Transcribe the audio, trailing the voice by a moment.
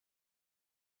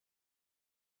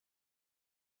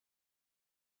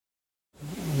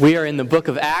We are in the book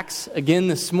of Acts again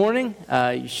this morning.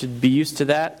 You should be used to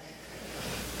that.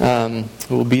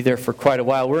 We'll be there for quite a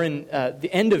while. We're in the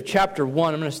end of chapter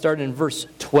 1. I'm going to start in verse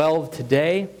 12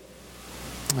 today.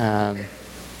 So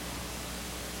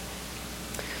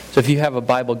if you have a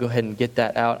Bible, go ahead and get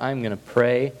that out. I'm going to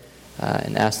pray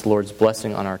and ask the Lord's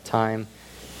blessing on our time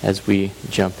as we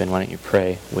jump in. Why don't you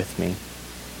pray with me?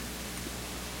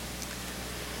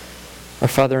 Our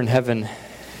Father in heaven,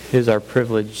 it is our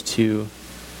privilege to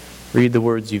read the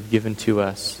words you've given to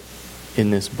us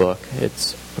in this book.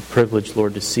 It's a privilege,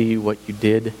 Lord, to see what you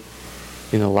did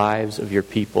in the lives of your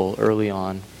people early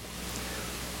on,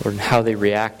 Lord, and how they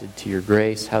reacted to your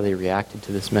grace, how they reacted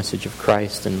to this message of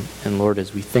Christ. And Lord,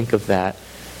 as we think of that,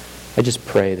 I just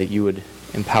pray that you would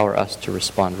empower us to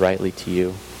respond rightly to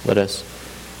you. Let us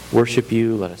worship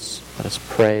you, let us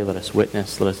pray, let us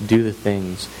witness, let us do the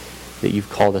things that you've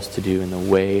called us to do in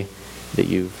the way that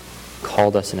you've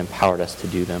called us and empowered us to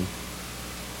do them.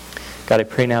 God, I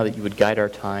pray now that you would guide our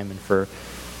time, and for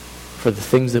the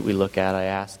things that we look at, I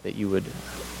ask that you would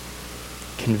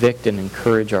convict and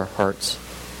encourage our hearts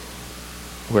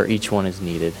where each one is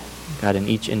needed. God, in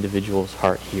each individual's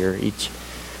heart here, each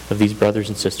of these brothers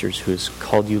and sisters who has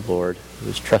called you Lord, who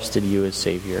has trusted you as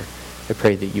Savior, I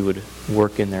pray that you would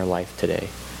work in their life today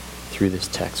through this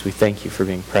text. We thank you for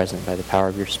being present by the power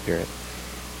of your Spirit.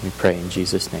 We pray in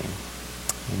Jesus' name.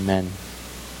 Amen.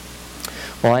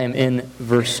 Well, I am in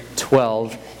verse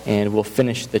 12, and we'll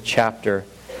finish the chapter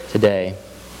today.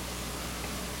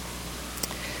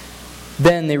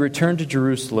 Then they returned to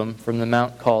Jerusalem from the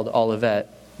mount called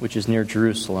Olivet, which is near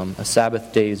Jerusalem, a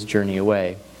Sabbath day's journey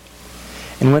away.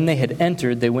 And when they had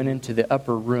entered, they went into the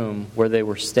upper room where they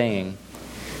were staying.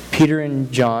 Peter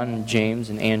and John and James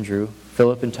and Andrew,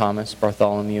 Philip and Thomas,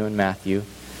 Bartholomew and Matthew,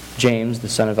 James the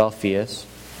son of Alphaeus,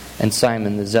 and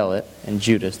Simon the Zealot, and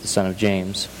Judas the son of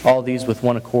James. All these with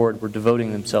one accord were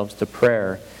devoting themselves to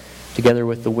prayer, together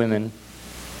with the women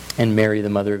and Mary the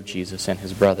mother of Jesus and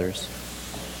his brothers.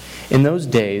 In those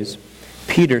days,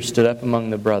 Peter stood up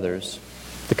among the brothers.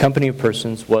 The company of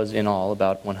persons was in all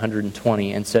about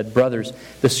 120, and said, "Brothers,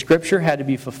 the scripture had to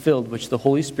be fulfilled, which the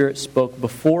Holy Spirit spoke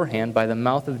beforehand by the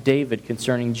mouth of David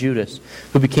concerning Judas,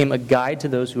 who became a guide to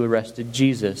those who arrested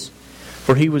Jesus.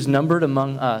 For he was numbered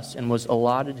among us and was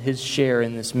allotted his share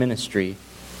in this ministry.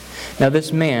 Now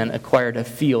this man acquired a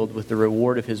field with the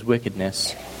reward of his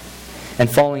wickedness,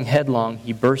 and falling headlong,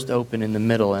 he burst open in the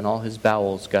middle, and all his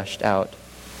bowels gushed out.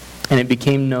 And it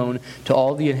became known to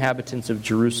all the inhabitants of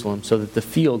Jerusalem, so that the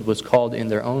field was called in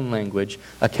their own language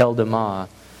Akeldama,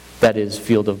 that is,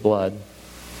 field of blood.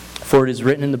 For it is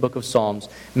written in the book of Psalms,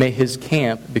 May his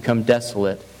camp become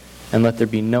desolate, and let there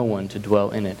be no one to dwell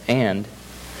in it, and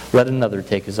let another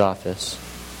take his office.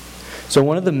 So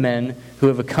one of the men who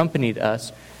have accompanied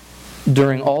us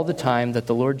during all the time that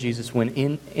the Lord Jesus went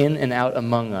in and out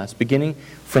among us, beginning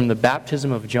from the baptism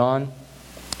of John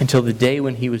until the day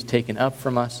when he was taken up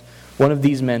from us, one of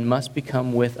these men must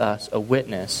become with us a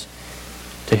witness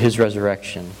to his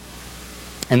resurrection."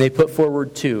 And they put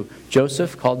forward two,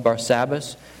 Joseph called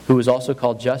Barsabbas, who was also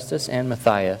called Justus, and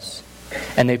Matthias.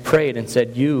 And they prayed and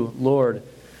said, "You, Lord,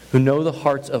 who know the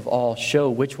hearts of all, show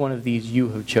which one of these you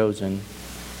have chosen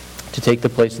to take the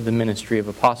place of the ministry of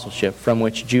apostleship, from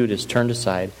which Judas turned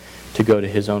aside to go to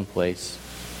his own place."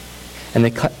 And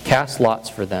they cast lots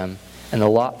for them, and the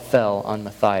lot fell on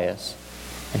Matthias,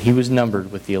 and he was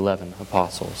numbered with the 11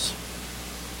 apostles.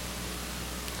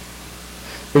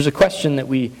 There's a question that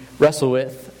we wrestle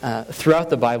with throughout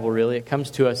the Bible, really. It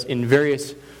comes to us in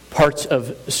various parts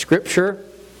of Scripture.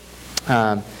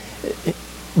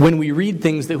 When we read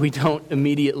things that we don't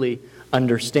immediately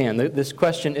understand. This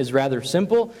question is rather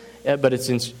simple, but it's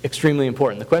extremely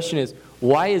important. The question is,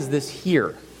 why is this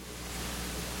here?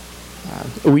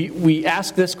 We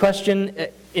ask this question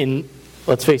in,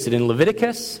 let's face it, in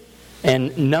Leviticus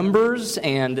and Numbers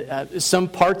and some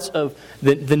parts of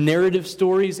the narrative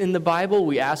stories in the Bible.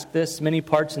 We ask this many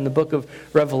parts in the book of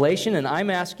Revelation, and I'm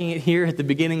asking it here at the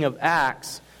beginning of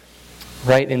Acts,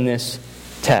 right in this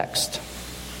text.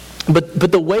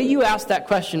 But the way you ask that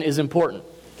question is important.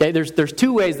 Okay, there's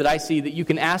two ways that I see that you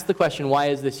can ask the question, why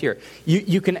is this here?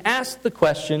 You can ask the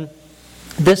question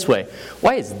this way,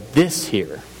 why is this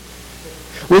here?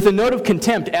 With a note of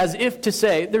contempt, as if to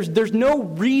say, there's no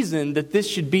reason that this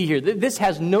should be here. This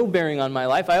has no bearing on my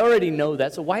life. I already know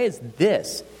that, so why is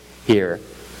this here?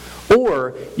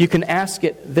 Or you can ask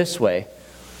it this way,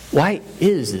 why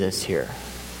is this here?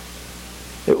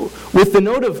 with the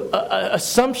note of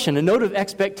assumption, a note of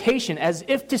expectation, as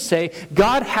if to say,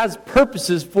 God has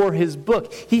purposes for his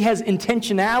book. He has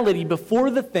intentionality before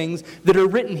the things that are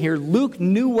written here. Luke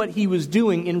knew what he was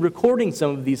doing in recording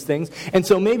some of these things, and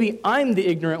so maybe I'm the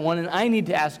ignorant one, and I need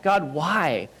to ask God,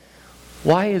 why?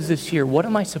 Why is this here? What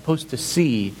am I supposed to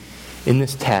see in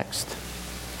this text?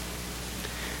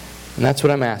 And that's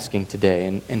what I'm asking today.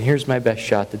 And here's my best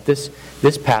shot, that this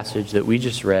passage that we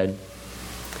just read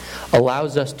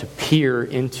allows us to peer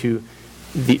into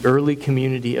the early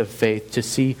community of faith, to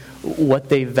see what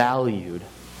they valued,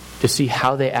 to see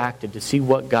how they acted, to see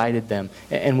what guided them.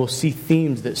 And we'll see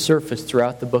themes that surface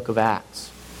throughout the book of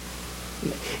Acts.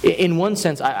 In one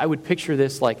sense, I would picture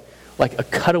this like a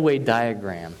cutaway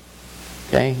diagram.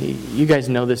 Okay, you guys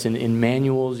know this in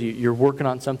manuals. You're working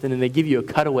on something and they give you a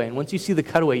cutaway. And once you see the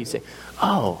cutaway, you say,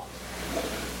 oh,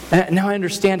 now I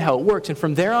understand how it works. And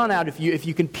from there on out, if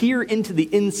you can peer into the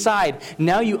inside,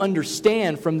 now you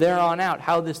understand from there on out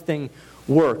how this thing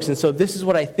works. And so this is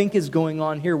what I think is going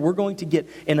on here. We're going to get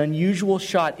an unusual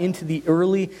shot into the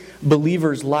early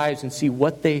believers' lives and see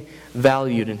what they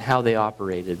valued and how they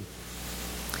operated.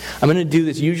 I'm going to do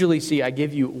this. Usually, I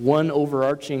give you one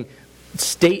overarching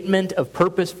statement of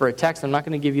purpose for a text. I'm not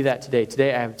going to give you that today.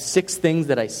 Today I have 6 things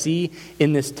that I see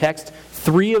in this text.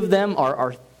 3 of them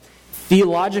are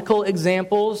theological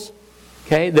examples.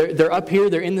 Okay, they're up here,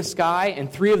 they're in the sky, and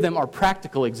 3 of them are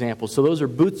practical examples. So those are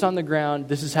boots on the ground.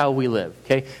 This is how we live.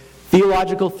 Okay,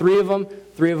 theological, 3 of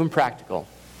them practical. All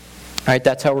right,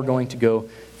 that's how we're going to go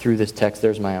through this text.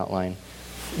 There's my outline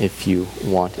if you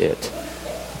want it.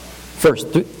 First,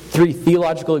 3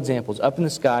 theological examples up in the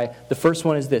sky. The first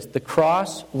one is this: the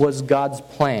cross was God's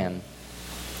plan.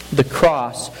 The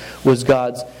cross was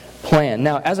God's plan.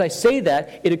 Now, as I say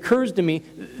that, it occurs to me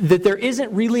that there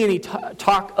isn't really any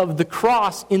talk of the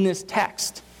cross in this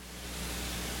text.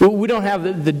 We don't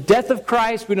have the death of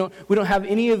Christ. We don't have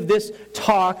any of this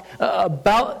talk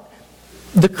about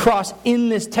the cross in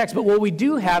this text. But what we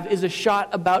do have is a shot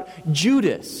about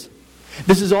Judas.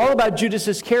 This is all about Judas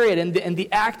Iscariot and the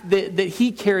act that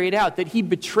he carried out, that he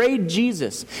betrayed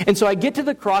Jesus. And so I get to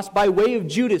the cross by way of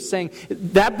Judas, saying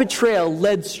that betrayal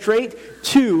led straight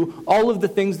to all of the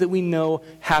things that we know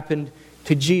happened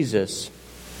to Jesus.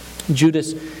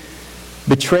 Judas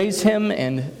betrays him,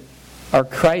 and our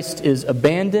Christ is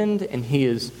abandoned, and he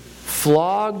is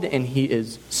flogged, and he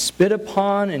is spit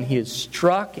upon, and he is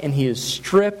struck, and he is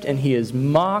stripped, and he is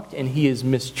mocked, and he is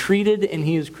mistreated, and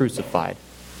he is crucified.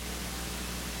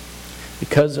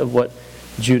 Because of what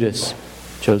Judas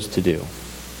chose to do.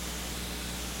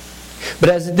 But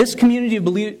as this community of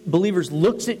believers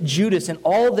looks at Judas and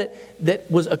all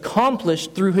that was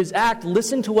accomplished through his act,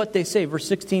 listen to what they say. Verse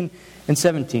 16 and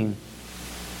 17.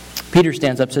 Peter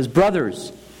stands up and says,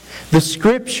 "Brothers, the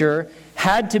scripture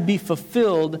had to be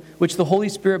fulfilled, which the Holy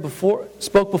Spirit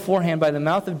spoke beforehand by the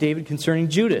mouth of David concerning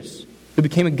Judas, who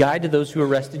became a guide to those who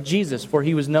arrested Jesus. For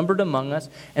he was numbered among us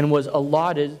and was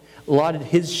allotted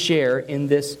his share in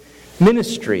this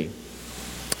ministry."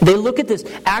 They look at this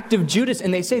act of Judas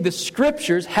and they say the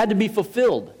scriptures had to be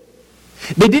fulfilled.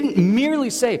 They didn't merely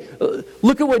say,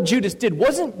 look at what Judas did.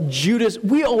 Wasn't Judas,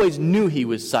 we always knew he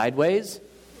was sideways.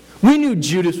 We knew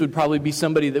Judas would probably be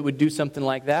somebody that would do something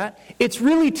like that. It's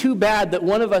really too bad that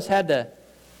one of us had to...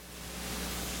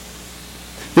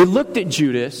 They looked at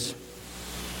Judas,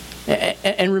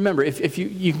 and remember, if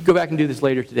you can go back and do this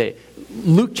later today.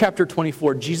 Luke chapter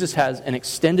 24, Jesus has an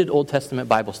extended Old Testament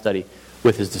Bible study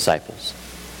with his disciples.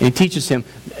 And he teaches him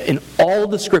in all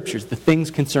the scriptures the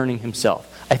things concerning himself.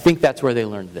 I think that's where they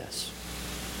learned this.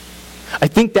 I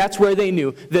think that's where they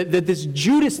knew that this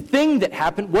Judas thing that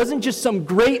happened wasn't just some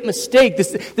great mistake.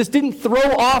 This didn't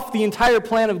throw off the entire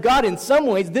plan of God. In some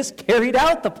ways, this carried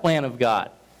out the plan of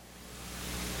God.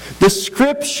 The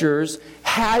scriptures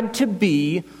had to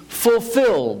be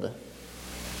fulfilled.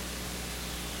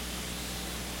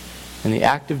 And the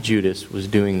act of Judas was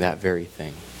doing that very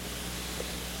thing.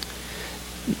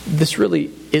 This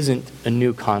really isn't a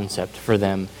new concept for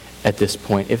them at this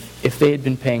point. If they had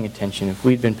been paying attention, if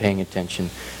we'd been paying attention,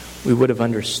 we would have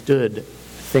understood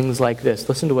things like this.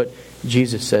 Listen to what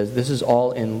Jesus says. This is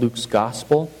all in Luke's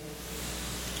gospel.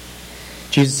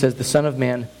 Jesus says, "The Son of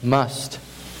Man must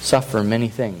suffer many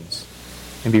things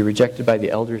and be rejected by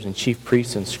the elders and chief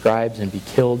priests and scribes and be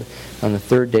killed, and on the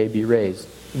 3rd day be raised."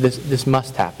 This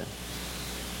must happen.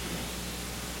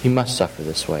 He must suffer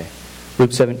this way.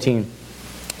 Luke 17,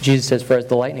 Jesus says, "For as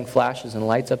the lightning flashes and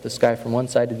lights up the sky from one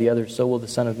side to the other, so will the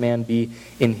Son of Man be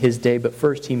in his day. But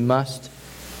first he must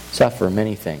suffer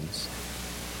many things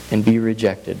and be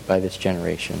rejected by this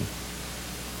generation."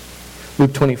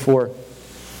 Luke 24,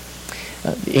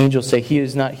 The angels say, "He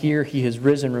is not here, he has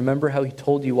risen. Remember how he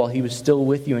told you while he was still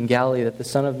with you in Galilee that the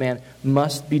Son of Man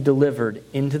must be delivered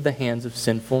into the hands of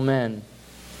sinful men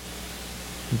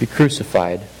and be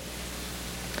crucified,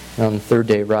 and on the third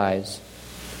day rise."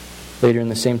 Later in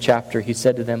the same chapter, he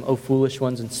said to them, "O foolish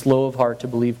ones and slow of heart to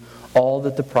believe all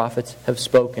that the prophets have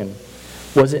spoken.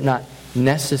 Was it not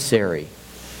necessary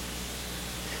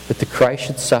that the Christ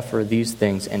should suffer these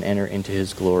things and enter into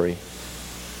his glory?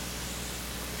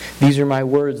 These are my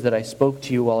words that I spoke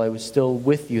to you while I was still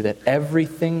with you, that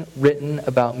everything written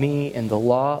about me in the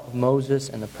law of Moses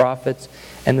and the prophets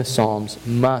and the Psalms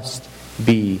must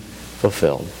be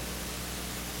fulfilled."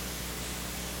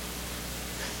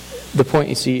 The point,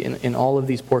 you see, in all of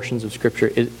these portions of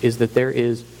Scripture is that there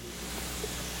is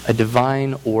a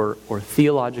divine or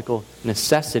theological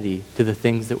necessity to the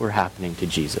things that were happening to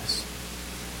Jesus.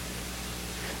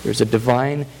 There's a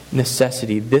divine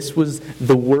necessity. This was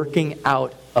the working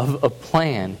out of a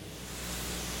plan.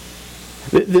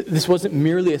 This wasn't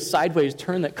merely a sideways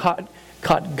turn that caught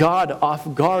God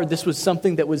off guard. This was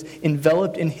something that was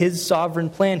enveloped in his sovereign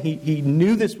plan. He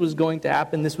knew this was going to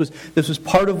happen. This was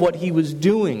part of what he was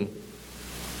doing.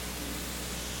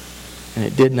 And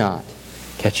it did not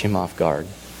catch him off guard.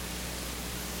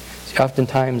 See,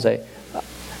 oftentimes I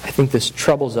think this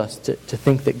troubles us to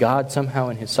think that God somehow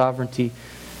in his sovereignty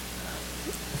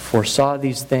foresaw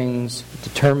these things,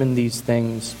 determined these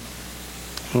things.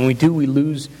 When we do, we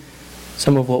lose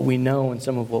some of what we know and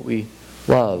some of what we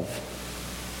love.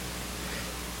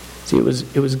 See,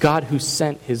 it was God who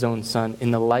sent his own Son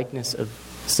in the likeness of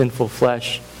sinful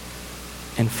flesh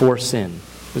and for sin.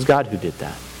 It was God who did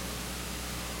that.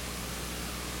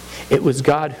 It was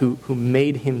God who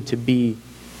made him to be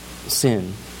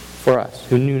sin for us,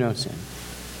 who knew no sin.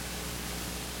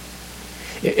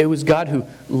 It was God who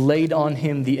laid on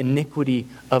him the iniquity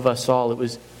of us all. It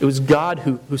was God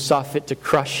who saw fit to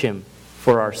crush him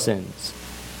for our sins.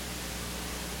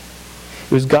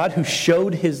 It was God who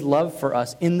showed his love for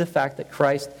us in the fact that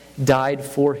Christ died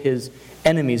for his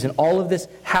enemies. And all of this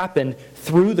happened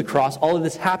through the cross. All of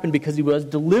this happened because he was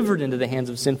delivered into the hands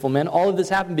of sinful men. All of this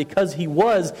happened because he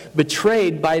was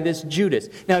betrayed by this Judas.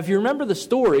 Now, if you remember the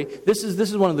story, this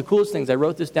is one of the coolest things. I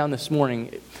wrote this down this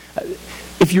morning.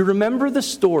 If you remember the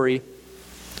story,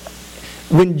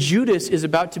 when Judas is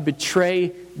about to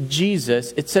betray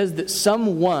Jesus, it says that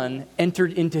someone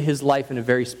entered into his life in a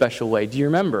very special way. Do you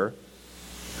remember?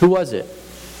 Who was it?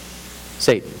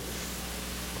 Satan.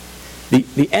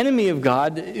 The enemy of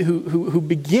God, who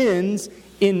begins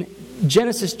in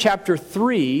Genesis chapter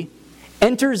 3,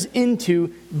 enters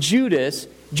into Judas.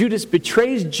 Judas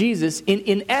betrays Jesus.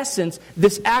 In essence,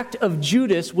 this act of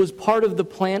Judas was part of the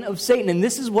plan of Satan. And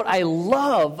this is what I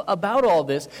love about all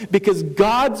this, because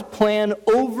God's plan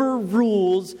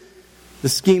overrules the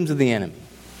schemes of the enemy.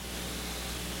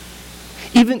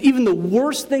 Even the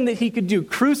worst thing that he could do,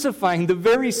 crucifying the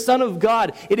very Son of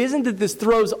God, it isn't that this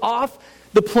throws off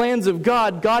the plans of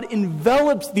God. God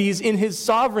envelops these in his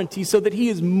sovereignty so that he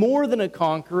is more than a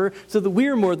conqueror, so that we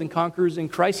are more than conquerors in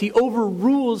Christ. He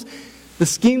overrules the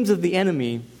schemes of the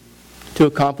enemy to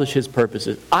accomplish his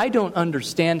purposes. I don't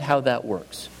understand how that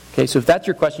works. Okay, so if that's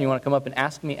your question, you want to come up and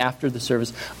ask me after the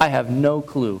service, I have no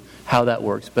clue how that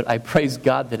works, but I praise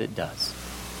God that it does.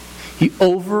 He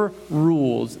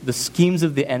overrules the schemes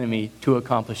of the enemy to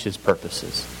accomplish his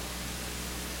purposes.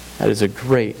 That is a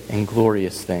great and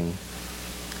glorious thing.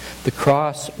 The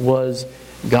cross was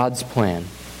God's plan.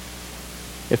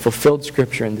 It fulfilled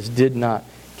Scripture, and this did not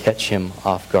catch him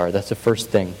off guard. That's the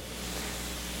first thing.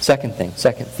 Second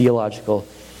theological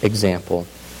example.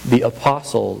 The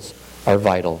apostles are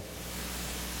vital.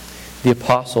 The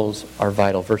apostles are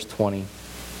vital. Verse 20.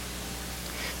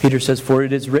 Peter says, "For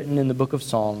it is written in the book of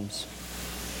Psalms,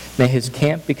 may his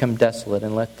camp become desolate,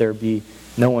 and let there be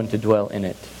no one to dwell in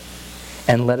it.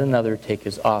 And let another take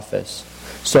his office.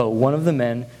 So one of the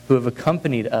men who have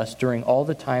accompanied us during all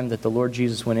the time that the Lord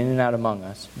Jesus went in and out among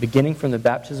us, beginning from the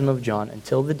baptism of John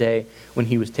until the day when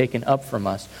he was taken up from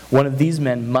us, one of these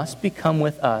men must become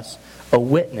with us a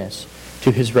witness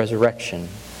to his resurrection."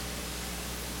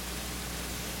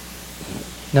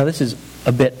 Now this is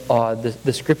a bit odd.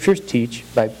 The Scriptures teach,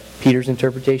 by Peter's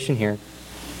interpretation here,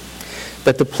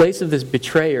 that the place of this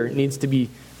betrayer needs to be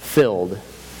filled.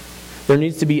 There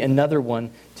needs to be another one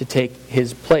to take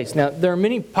his place. Now, there are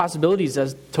many possibilities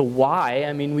as to why.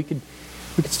 I mean, we could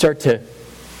start to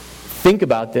think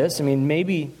about this. I mean,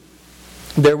 maybe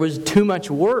there was too much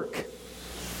work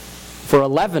for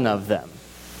 11 of them.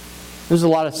 There's a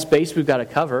lot of space we've got to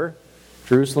cover.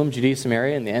 Jerusalem, Judea,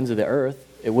 Samaria, and the ends of the earth.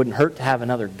 It wouldn't hurt to have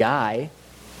another guy,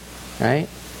 right?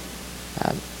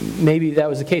 Maybe that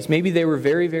was the case. Maybe they were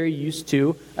very, very used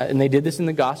to, and they did this in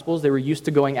the Gospels, they were used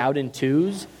to going out in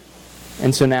twos.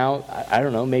 And so now, I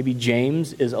don't know, maybe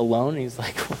James is alone. He's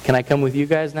like, can I come with you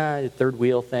guys now? Third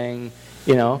wheel thing,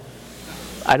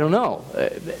 I don't know.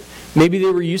 Maybe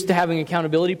they were used to having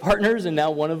accountability partners, and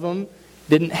now one of them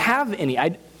didn't have any.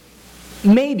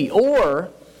 Maybe. Or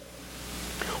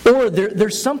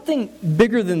there's something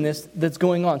bigger than this that's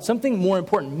going on. Something more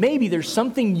important. Maybe there's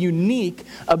something unique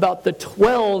about the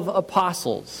 12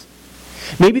 apostles.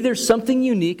 Maybe there's something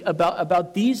unique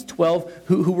about these 12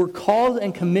 who were called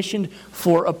and commissioned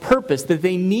for a purpose, that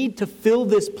they need to fill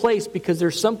this place because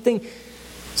there's something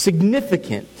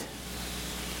significant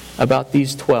about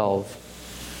these 12.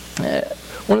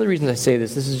 One of the reasons I say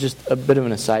this is just a bit of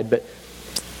an aside,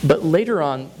 but later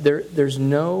on, there's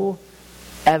no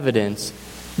evidence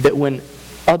that when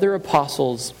other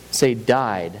apostles, say,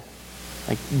 died,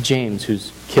 like James,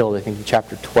 who's killed, I think, in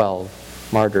chapter 12,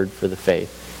 martyred for the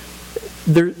faith,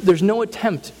 there's no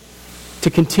attempt to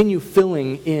continue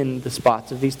filling in the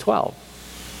spots of these 12.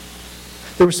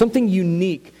 There was something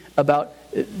unique about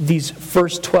these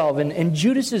first 12, and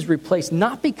Judas is replaced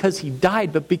not because he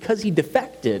died, but because he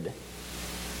defected.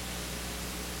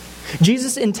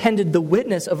 Jesus intended the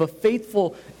witness of a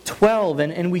faithful 12,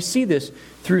 and we see this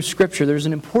through Scripture. There's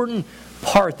an important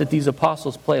part that these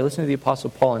apostles play. Listen to the Apostle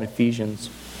Paul in Ephesians.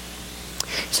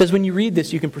 He says, when you read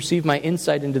this, you can perceive my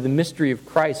insight into the mystery of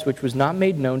Christ, which was not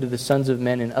made known to the sons of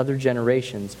men in other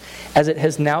generations, as it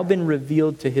has now been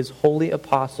revealed to his holy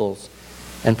apostles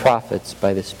and prophets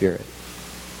by the Spirit.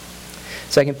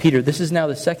 2 Peter, this is now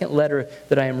the second letter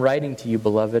that I am writing to you,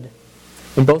 beloved.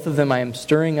 In both of them I am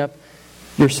stirring up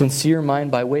your sincere mind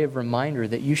by way of reminder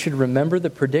that you should remember the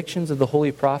predictions of the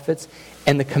holy prophets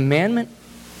and the commandment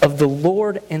of the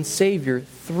Lord and Savior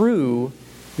through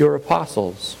your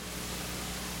apostles.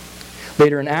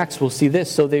 Later in Acts we'll see this.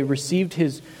 So they received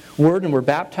his word and were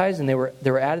baptized, and they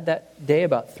were added that day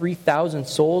about 3,000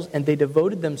 souls, and they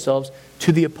devoted themselves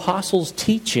to the apostles'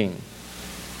 teaching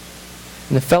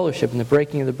and the fellowship and the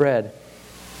breaking of the bread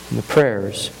and the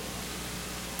prayers.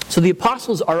 So the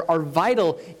apostles are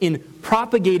vital in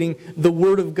propagating the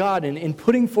Word of God and in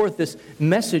putting forth this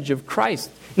message of Christ.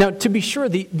 Now, to be sure,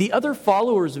 the other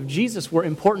followers of Jesus were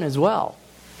important as well.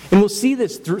 And we'll see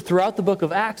this throughout the book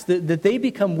of Acts, that they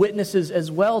become witnesses as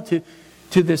well to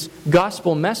this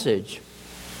gospel message.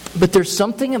 But there's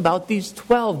something about these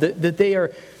 12 that they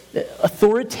are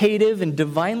authoritative and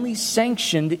divinely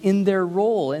sanctioned in their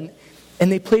role.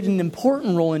 And they played an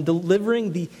important role in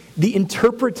delivering the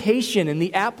interpretation and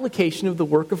the application of the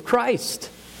work of Christ.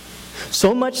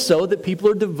 So much so that people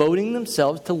are devoting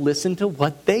themselves to listen to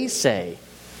what they say.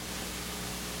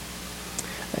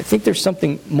 I think there's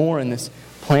something more in this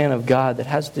plan of God that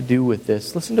has to do with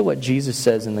this. Listen to what Jesus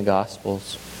says in the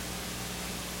Gospels.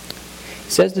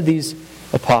 He says to these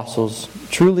apostles,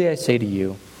 "Truly I say to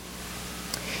you,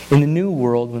 in the new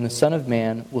world, when the Son of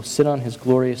Man will sit on his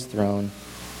glorious throne,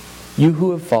 you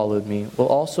who have followed me will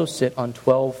also sit on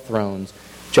 12 thrones,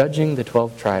 judging the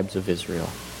 12 tribes of Israel."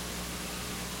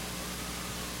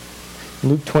 In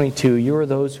Luke 22, you are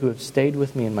those who have stayed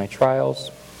with me in my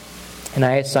trials, and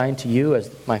I assign to you,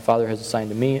 as my Father has assigned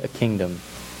to me, a kingdom,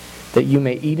 that you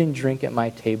may eat and drink at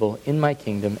my table in my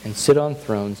kingdom and sit on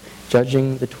thrones,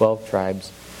 judging the 12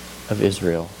 tribes of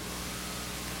Israel.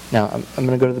 Now, I'm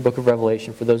going to go to the book of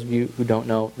Revelation. For those of you who don't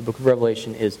know, the book of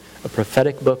Revelation is a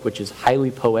prophetic book, which is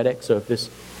highly poetic. So if this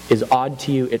is odd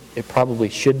to you, it probably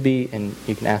should be, and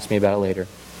you can ask me about it later.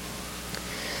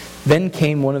 Then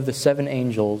came one of the 7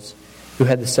 angels who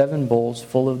had the 7 bowls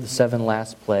full of the 7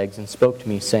 last plagues, and spoke to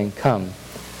me, saying, "Come,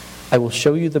 I will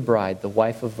show you the bride, the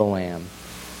wife of the Lamb."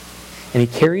 And he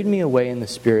carried me away in the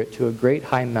Spirit to a great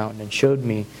high mountain, and showed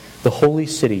me the holy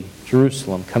city,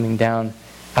 Jerusalem, coming down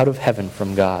out of heaven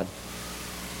from God,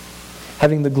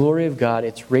 having the glory of God,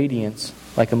 its radiance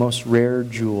like a most rare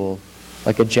jewel,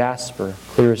 like a jasper,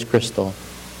 clear as crystal.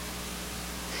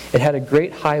 It had a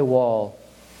great high wall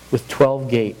with 12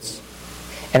 gates,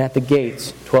 and at the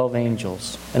gates 12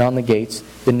 angels, and on the gates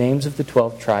the names of the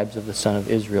 12 tribes of the son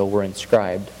of Israel were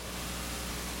inscribed.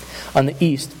 On the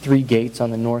east 3 gates,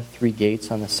 on the north 3 gates,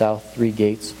 on the south 3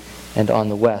 gates, and on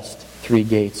the west 3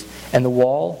 gates. And the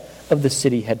wall of the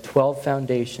city had 12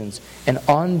 foundations, and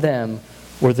on them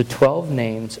were the 12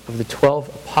 names of the 12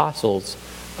 apostles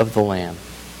of the Lamb.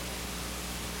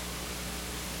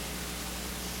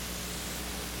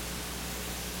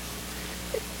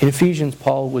 In Ephesians,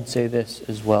 Paul would say this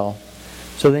as well.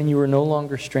 "So then you are no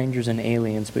longer strangers and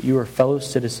aliens, but you are fellow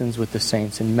citizens with the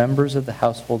saints and members of the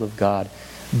household of God,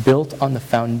 built on the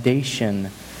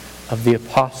foundation of the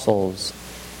apostles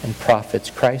and prophets,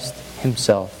 Christ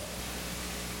himself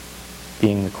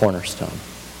being the cornerstone.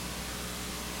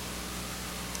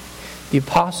 The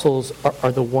apostles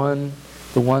are the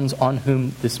ones on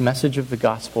whom this message of the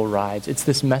gospel rides. It's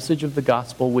this message of the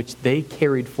gospel which they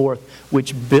carried forth,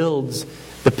 which builds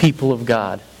the people of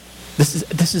God.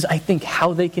 This is, I think,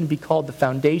 how they can be called the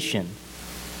foundation.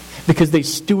 Because they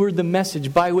steward the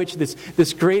message by which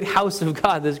this great house of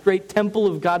God, this great temple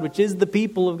of God, which is the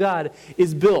people of God,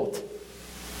 is built.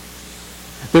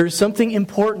 There is something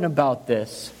important about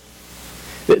this.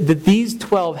 That these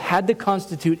 12 had to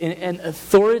constitute an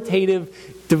authoritative,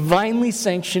 divinely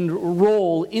sanctioned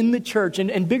role in the church,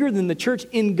 and bigger than the church,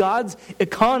 in God's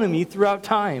economy throughout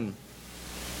time.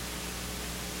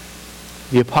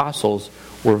 The apostles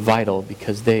were vital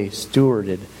because they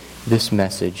stewarded this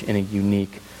message in a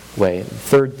unique way. The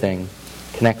third thing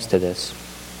connects to this.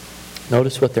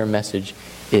 Notice what their message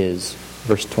is.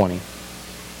 Verse 20.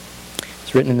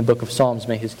 It's written in the book of Psalms,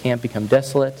 "May his camp become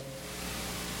desolate,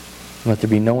 and let there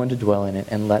be no one to dwell in it,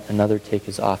 and let another take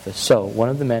his office." So, one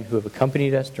of the men who have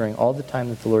accompanied us during all the time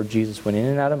that the Lord Jesus went in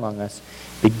and out among us,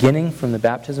 beginning from the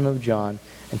baptism of John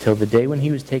until the day when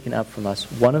he was taken up from us,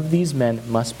 one of these men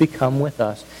must become with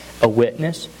us a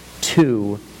witness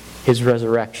to his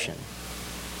resurrection.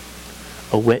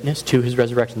 A witness to his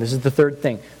resurrection. This is the third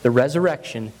thing. The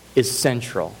resurrection is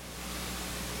central.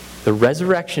 The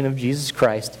resurrection of Jesus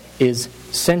Christ is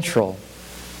central.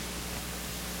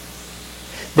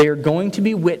 They are going to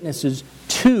be witnesses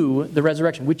to the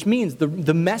resurrection, which means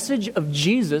the message of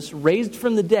Jesus raised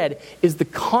from the dead is the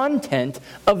content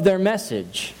of their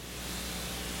message.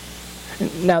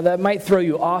 Now, that might throw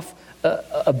you off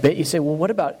a bit. You say, well, what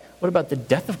about the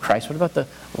death of Christ? What about the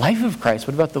life of Christ?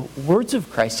 What about the words of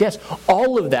Christ? Yes,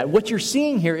 all of that. What you're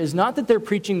seeing here is not that they're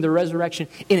preaching the resurrection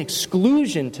in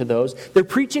exclusion to those. They're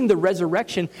preaching the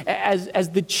resurrection as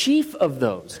the chief of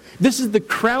those. This is the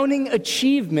crowning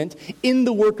achievement in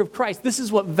the work of Christ. This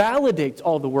is what validates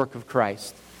all the work of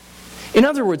Christ. In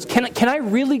other words, can I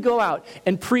really go out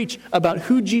and preach about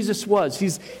who Jesus was?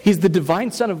 He's the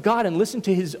divine Son of God, and listen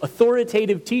to his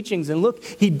authoritative teachings. And look,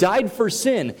 he died for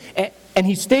sin, and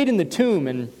he stayed in the tomb.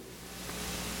 And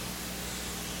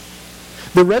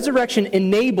the resurrection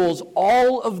enables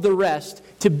all of the rest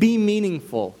to be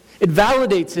meaningful. It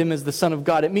validates him as the Son of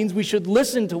God. It means we should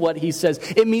listen to what he says.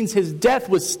 It means his death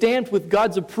was stamped with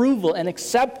God's approval and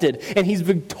accepted, and he's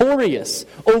victorious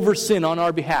over sin on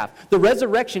our behalf. The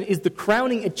resurrection is the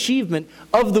crowning achievement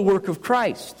of the work of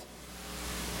Christ.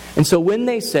 And so when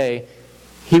they say,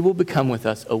 he will become with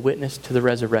us a witness to the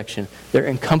resurrection, they're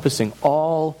encompassing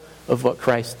all of what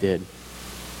Christ did.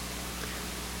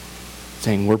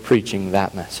 Saying, we're preaching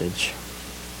that message.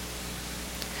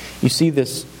 You see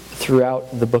this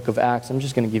throughout the book of Acts. I'm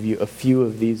just going to give you a few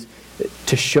of these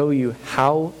to show you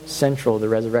how central the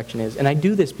resurrection is. And I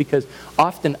do this because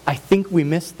often I think we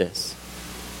miss this.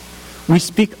 We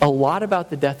speak a lot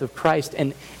about the death of Christ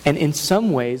and in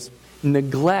some ways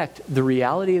neglect the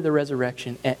reality of the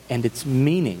resurrection and its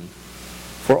meaning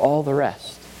for all the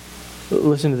rest.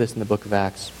 Listen to this in the book of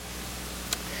Acts.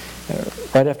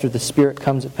 Right after the Spirit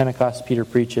comes at Pentecost, Peter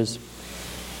preaches.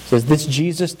 It says, "This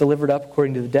Jesus delivered up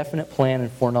according to the definite plan and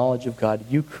foreknowledge of God,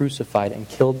 you crucified and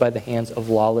killed by the hands of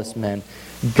lawless men.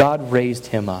 God raised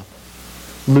him up,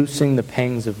 loosing the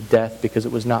pangs of death because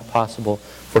it was not possible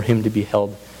for him to be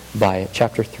held by it."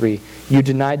 Chapter 3, "You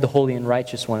denied the holy and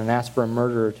righteous one and asked for a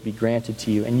murderer to be granted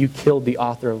to you, and you killed the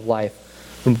author of life,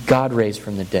 whom God raised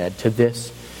from the dead. To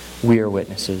this we are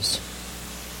witnesses."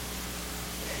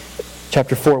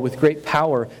 Chapter 4, "With great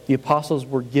power the apostles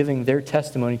were giving their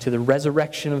testimony to the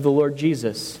resurrection of the Lord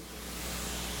Jesus,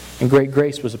 and great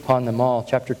grace was upon them all."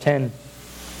 Chapter 10,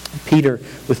 Peter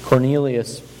with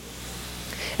Cornelius,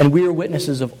 "And we are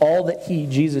witnesses of all that he,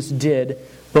 Jesus, did,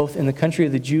 both in the country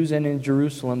of the Jews and in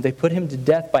Jerusalem. They put him to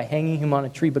death by hanging him on a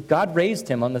tree, but God raised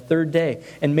him on the third day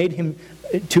and made him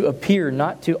to appear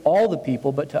not to all the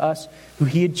people, but to us who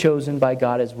he had chosen by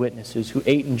God as witnesses, who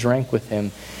ate and drank with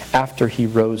him after he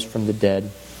rose from the dead."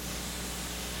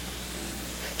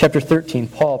 Chapter 13,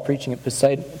 Paul preaching at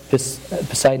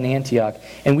Pisidian Antioch,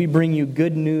 "And we bring you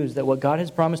good news that what God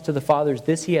has promised to the fathers,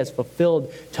 this he has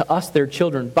fulfilled to us their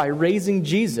children by raising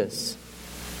Jesus.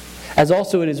 As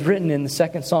also it is written in the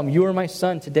second Psalm, 'You are my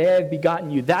son, today I have begotten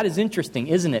you.'" That is interesting,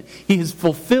 isn't it? He has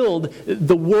fulfilled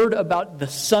the word about the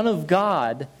Son of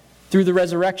God through the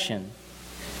resurrection.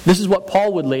 This is what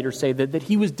Paul would later say, that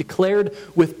he was declared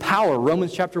with power.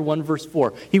 Romans chapter 1, verse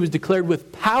 4. He was declared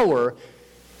with power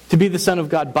to be the Son of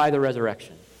God by the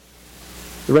resurrection.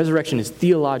 The resurrection is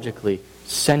theologically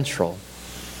central.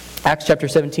 Acts chapter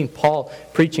 17, Paul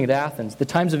preaching at Athens. "The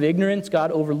times of ignorance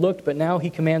God overlooked, but now he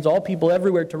commands all people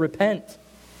everywhere to repent.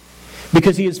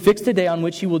 Because he has fixed a day on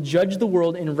which he will judge the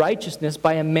world in righteousness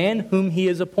by a man whom he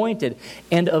has appointed.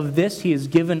 And of this he has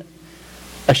given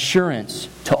assurance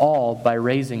to all by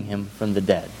raising him from the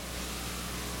dead.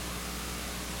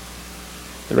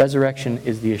 The resurrection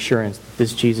is the assurance that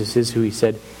this Jesus is who he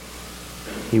said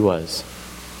he was.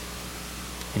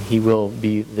 And he will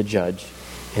be the judge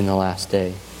in the last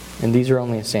day. And these are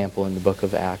only a sample in the book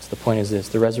of Acts. The point is this: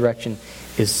 the resurrection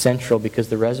is central because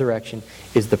the resurrection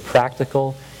is the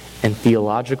practical and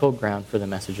theological ground for the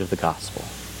message of the gospel.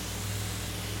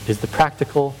 It is the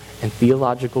practical and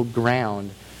theological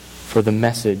ground for the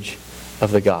message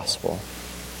of the gospel.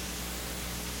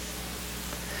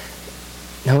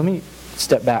 Now let me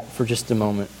step back for just a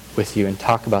moment with you and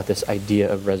talk about this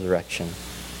idea of resurrection.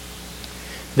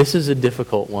 This is a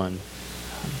difficult one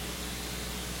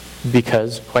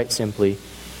because, quite simply,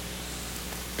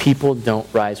 people don't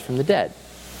rise from the dead.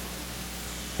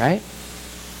 Right?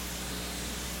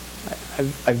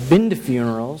 I've been to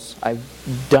funerals. I've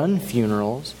done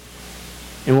funerals.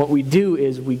 And what we do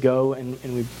is we go and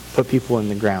we put people in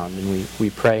the ground and we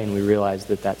pray and we realize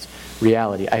that that's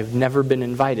reality. I've never been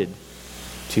invited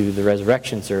to the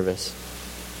resurrection service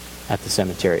at the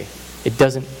cemetery. It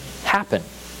doesn't happen.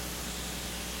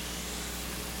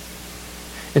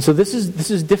 And so this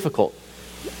is difficult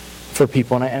for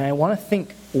people, and I want to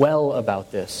think well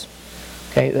about this.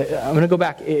 Okay, I'm going to go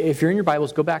back. If you're in your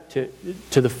Bibles, go back to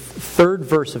the third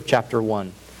verse of chapter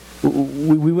 1.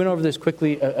 We went over this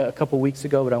quickly a couple weeks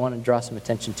ago, but I want to draw some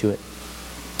attention to it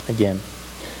again.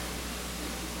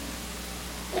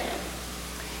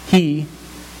 He,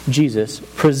 Jesus,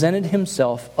 presented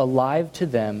himself alive to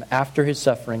them after his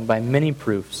suffering by many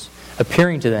proofs,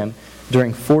 appearing to them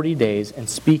during 40 days and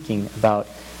speaking about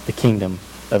the kingdom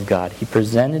of God. He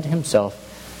presented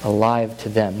himself alive to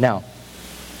them. Now,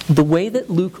 the way that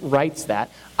Luke writes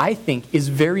that, I think, is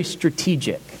very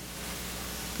strategic.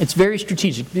 It's very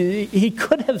strategic. He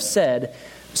could have said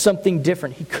something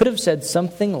different. He could have said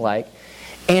something like,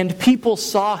 and people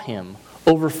saw him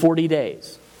over 40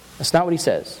 days. That's not what he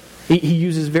says. He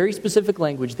uses very specific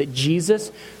language that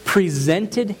Jesus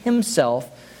presented himself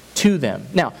to them.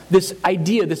 Now, this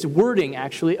idea, this wording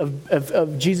actually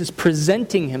of Jesus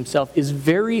presenting himself is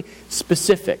very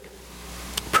specific.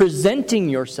 Presenting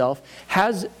yourself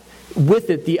has with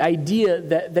it the idea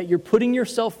that you're putting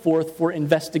yourself forth for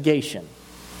investigation.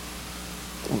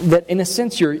 That in a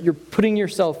sense you're putting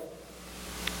yourself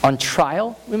on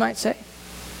trial, we might say.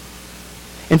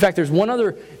 In fact, there's one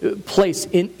other place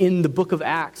in the book of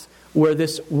Acts where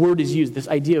this word is used, this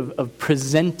idea of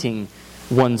presenting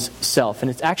one's self. And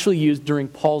it's actually used during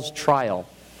Paul's trial.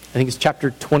 I think it's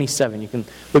chapter 27. You can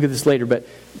look at this later.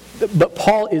 But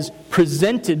Paul is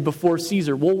presented before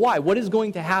Caesar. Well, why? What is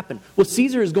going to happen? Well,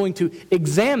 Caesar is going to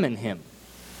examine him.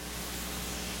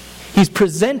 He's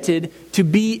presented to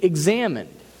be examined.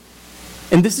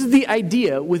 And this is the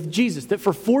idea with Jesus, that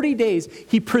for 40 days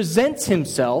he presents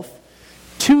himself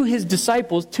to his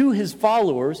disciples, to his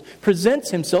followers, presents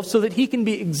himself so that he can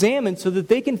be examined, so that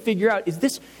they can figure out, is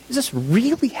this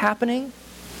really happening?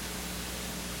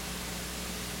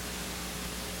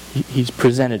 He's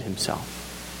presented himself.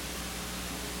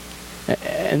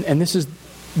 And this is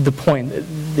the point,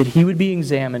 that he would be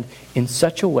examined in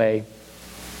such a way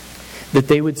that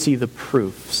they would see the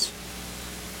proofs,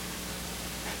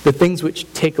 the things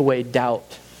which take away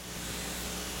doubt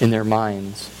in their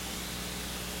minds,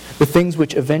 the things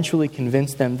which eventually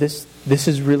convince them this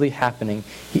is really happening.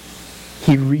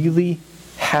 He really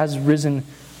has risen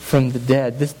from the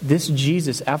dead. This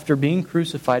Jesus, after being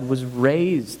crucified, was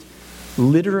raised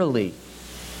literally.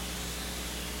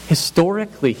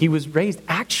 Historically, he was raised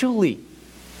actually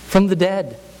from the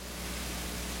dead.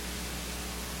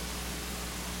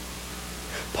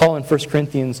 Paul in 1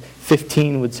 Corinthians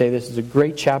 15 would say, this is a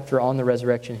great chapter on the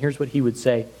resurrection. Here's what he would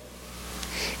say.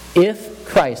 If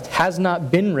Christ has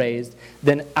not been raised,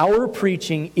 then our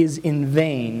preaching is in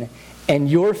vain, and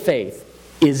your faith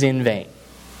is in vain.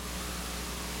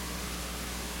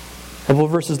 A couple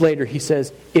of verses later, he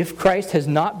says, if Christ has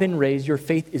not been raised, your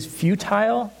faith is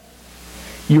futile,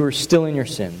 you are still in your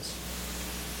sins.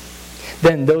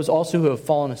 Then those also who have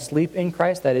fallen asleep in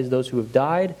Christ, that is, those who have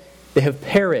died, they have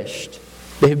perished.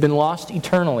 They have been lost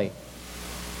eternally.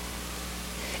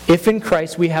 If in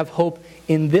Christ we have hope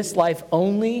in this life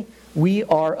only, we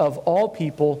are of all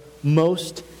people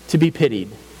most to be pitied.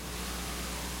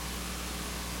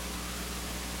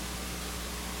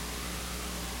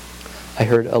 I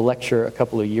heard a lecture a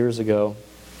couple of years ago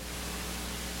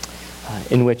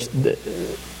in which the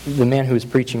man who was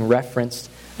preaching referenced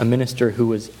a minister who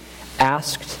was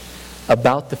asked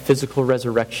about the physical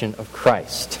resurrection of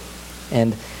Christ.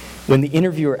 And when the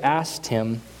interviewer asked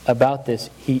him about this,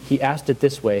 he asked it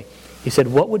this way. He said,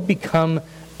 what would become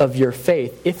of your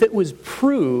faith if it was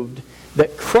proved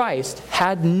that Christ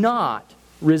had not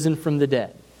risen from the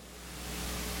dead?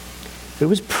 If it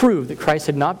was proved that Christ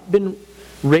had not been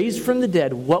raised from the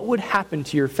dead, what would happen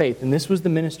to your faith? And this was the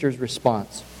minister's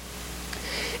response.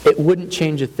 It wouldn't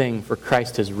change a thing, for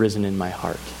Christ has risen in my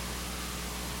heart.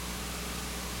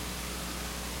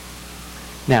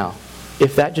 Now,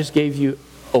 if that just gave you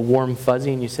a warm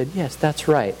fuzzy and you said, yes, that's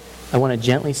right, I want to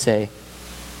gently say,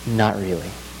 not really.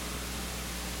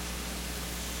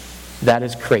 That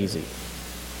is crazy.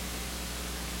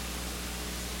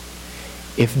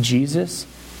 If Jesus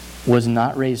was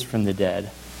not raised from the dead,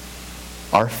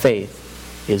 our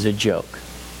faith is a joke.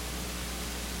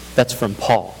 That's from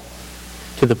Paul.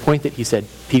 To the point that he said,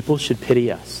 people should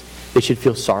pity us. They should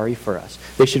feel sorry for us.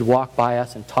 They should walk by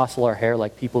us and tousle our hair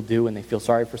like people do when they feel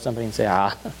sorry for somebody and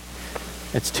say,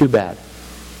 it's too bad.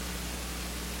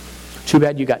 Too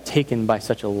bad you got taken by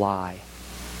such a lie.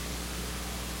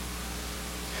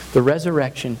 The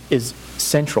resurrection is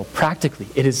central. Practically,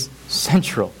 it is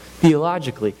central.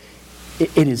 Theologically,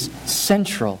 it is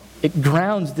central. It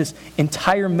grounds this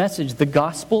entire message. The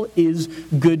gospel is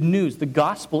good news. The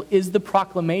gospel is the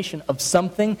proclamation of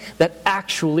something that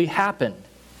actually happened.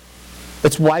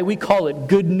 That's why we call it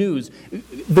good news.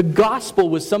 The gospel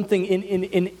was something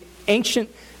in ancient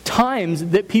times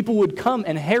that people would come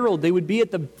and herald. They would be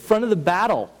at the front of the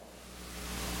battle.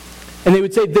 And they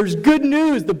would say, there's good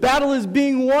news. The battle is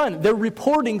being won. They're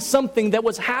reporting something that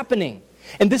was happening.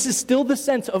 And this is still the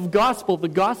sense of gospel. The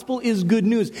gospel is good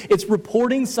news. It's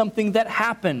reporting something that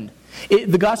happened.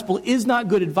 The gospel is not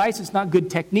good advice. It's not good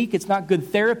technique. It's not good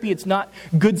therapy. It's not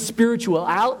good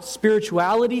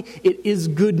spirituality. It is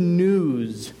good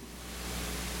news.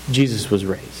 Jesus was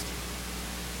raised.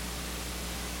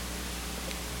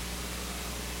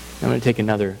 I'm going to take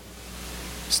another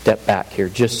step back here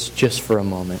just for a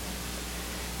moment.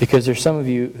 Because there's some of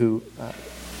you who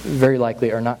very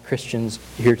likely are not Christians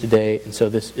here today, and so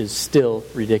this is still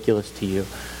ridiculous to you.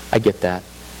 I get that.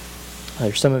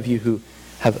 There's some of you who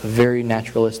have a very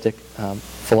naturalistic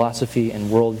philosophy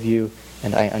and worldview,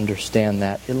 and I understand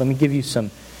that. Let me give you some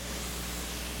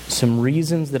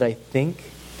reasons that I think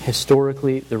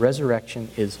historically the resurrection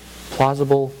is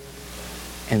plausible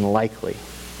and likely.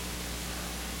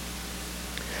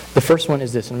 The first one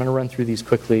is this. I'm going to run through these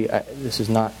quickly. This is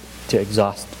not to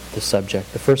exhaust the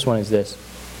subject. The first one is this.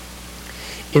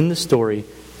 In the story,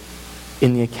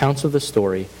 in the accounts of the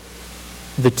story,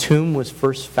 the tomb was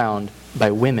first found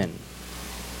by women.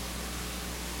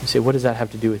 You say, what does that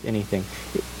have to do with anything?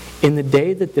 In the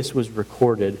day that this was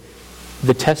recorded,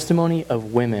 the testimony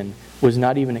of women was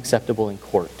not even acceptable in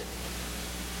court.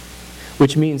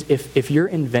 Which means if you're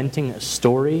inventing a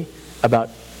story about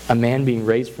a man being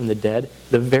raised from the dead,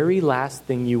 the very last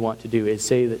thing you want to do is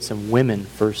say that some women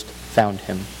first found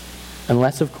him.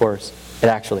 Unless, of course, it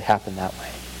actually happened that way.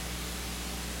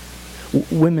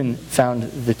 Women found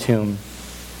the tomb.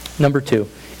 Number two,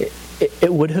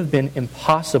 it would have been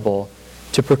impossible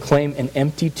to proclaim an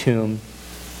empty tomb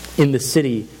in the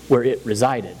city where it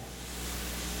resided.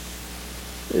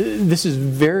 This is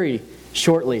very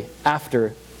shortly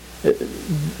after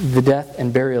the death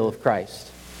and burial of Christ.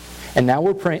 And now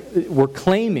we're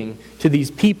claiming to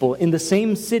these people in the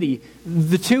same city,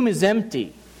 the tomb is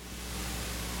empty.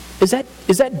 Is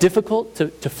that difficult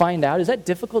to find out? Is that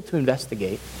difficult to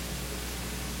investigate?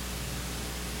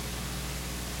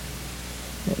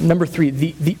 Number three,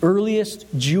 the earliest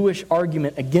Jewish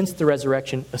argument against the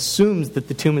resurrection assumes that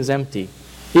the tomb is empty.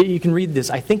 You can read this.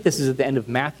 I think this is at the end of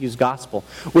Matthew's gospel,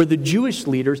 where the Jewish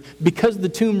leaders, because the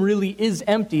tomb really is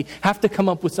empty, have to come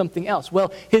up with something else.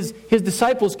 Well, his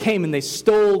disciples came and they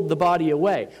stole the body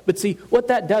away. But see, what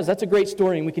that does, that's a great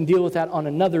story, and we can deal with that on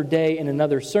another day in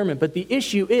another sermon. But the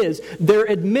issue is, they're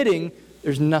admitting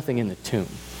there's nothing in the tomb.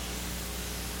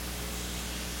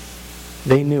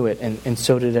 They knew it, and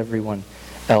so did everyone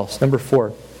else. Number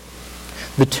four,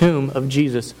 the tomb of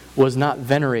Jesus was not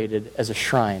venerated as a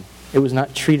shrine. It was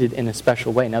not treated in a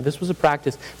special way. Now, this was a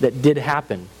practice that did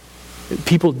happen.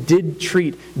 People did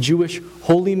treat Jewish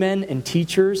holy men and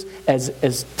teachers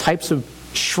as types of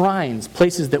shrines,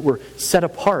 places that were set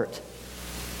apart.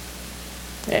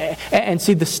 And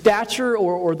see, the stature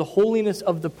or the holiness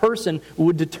of the person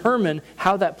would determine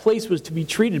how that place was to be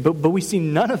treated. But we see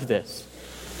none of this.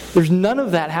 There's none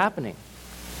of that happening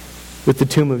with the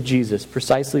tomb of Jesus,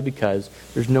 precisely because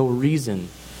there's no reason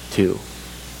to.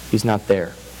 He's not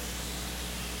there.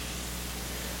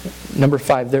 Number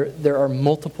five, there are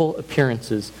multiple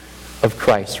appearances of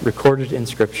Christ recorded in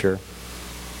Scripture.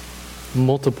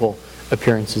 Multiple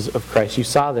appearances of Christ. You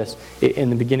saw this in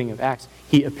the beginning of Acts.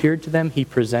 He appeared to them. He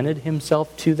presented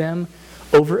himself to them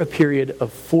over a period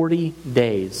of 40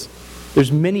 days.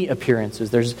 There's many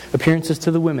appearances. There's appearances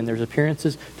to the women. There's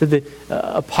appearances to the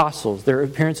apostles. There are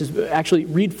appearances. Actually,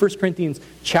 read 1 Corinthians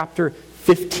chapter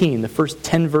 15, the first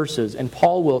 10 verses, and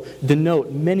Paul will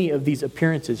denote many of these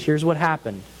appearances. Here's what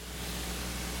happened.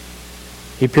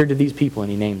 He appeared to these people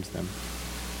and he names them.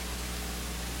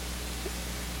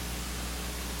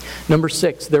 Number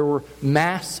 6, there were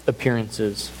mass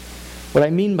appearances. What I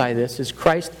mean by this is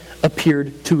Christ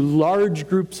appeared to large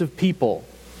groups of people.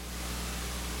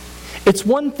 It's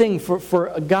one thing for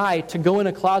a guy to go in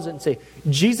a closet and say,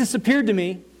 Jesus appeared to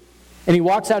me, and he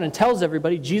walks out and tells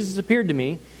everybody, Jesus appeared to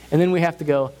me, and then we have to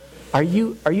go, are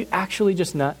you actually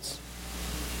just nuts?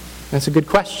 That's a good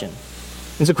question.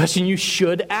 It's a question you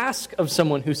should ask of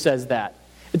someone who says that.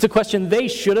 It's a question they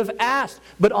should have asked.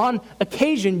 But on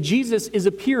occasion, Jesus is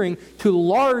appearing to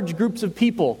large groups of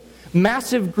people,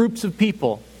 massive groups of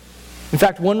people. In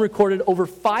fact, one recorded over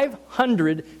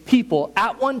 500 people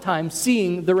at one time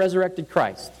seeing the resurrected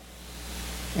Christ.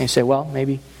 And you say, well,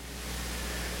 maybe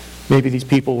these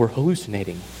people were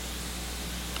hallucinating.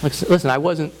 Listen, I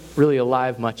wasn't really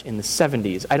alive much in the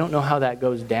 70s. I don't know how that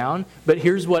goes down, but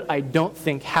here's what I don't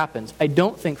think happens. I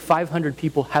don't think 500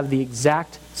 people have the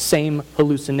exact same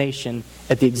hallucination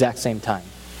at the exact same time.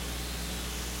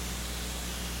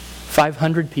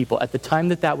 500 people. At the time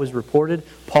that was reported,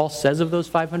 Paul says of those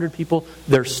 500 people,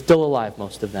 they're still alive,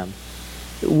 most of them.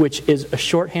 Which is a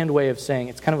shorthand way of saying,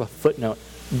 it's kind of a footnote,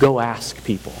 go ask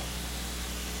people.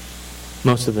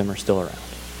 Most of them are still around.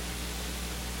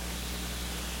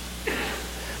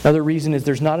 Another reason is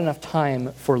there's not enough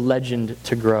time for legend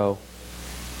to grow.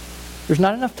 There's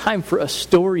not enough time for a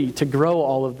story to grow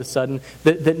all of a sudden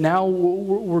that now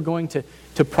we're going to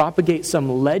propagate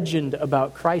some legend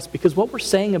about Christ, because what we're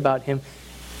saying about him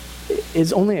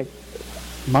is only a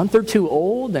month or two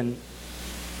old, and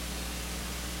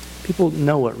people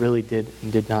know what really did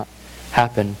and did not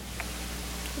happen.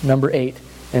 Number 8,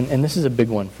 and this is a big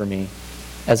one for me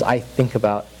as I think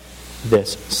about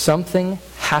this. Something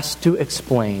has to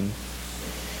explain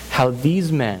how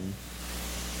these men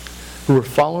who were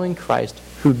following Christ,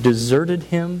 who deserted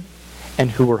him and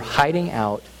who were hiding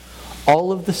out,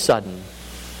 all of the sudden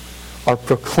are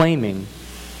proclaiming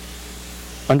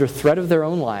under threat of their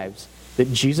own lives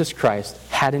that Jesus Christ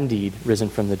had indeed risen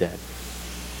from the dead.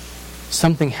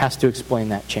 Something has to explain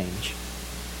that change.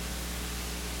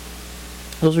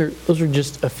 Those are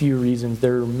just a few reasons.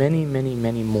 There are many, many,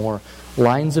 many more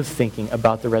lines of thinking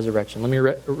about the resurrection. Let me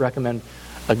recommend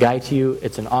a guy to you.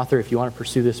 It's an author. If you want to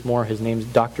pursue this more, his name's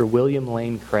Dr. William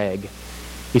Lane Craig.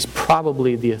 He's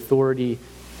probably the authority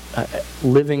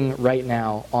living right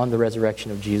now on the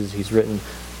resurrection of Jesus. He's written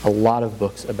a lot of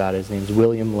books about it. His name's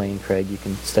William Lane Craig. You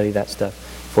can study that stuff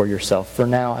for yourself. For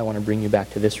now, I want to bring you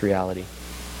back to this reality.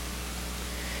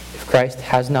 If Christ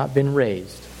has not been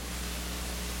raised,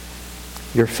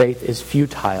 your faith is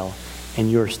futile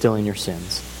and you're still in your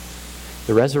sins.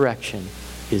 The resurrection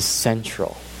is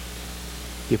central.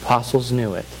 The apostles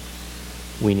knew it.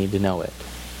 We need to know it.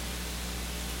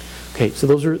 Okay, so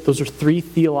those are 3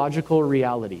 theological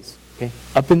realities. Okay,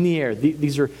 up in the air.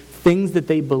 These are things that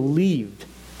they believed,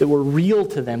 that were real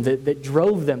to them, that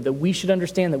drove them, that we should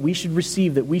understand, that we should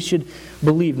receive, that we should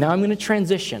believe. Now I'm going to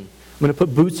transition. I'm going to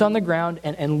put boots on the ground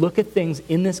and look at things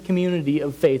in this community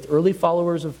of faith, early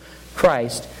followers of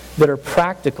Christ, that are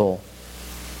practical.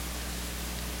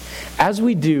 As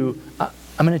we do,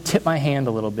 I'm going to tip my hand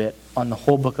a little bit on the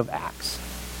whole book of Acts.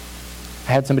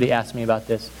 I had somebody ask me about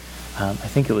this. I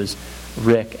think it was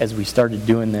Rick, as we started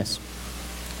doing this.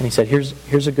 And he said,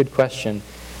 here's a good question,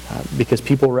 because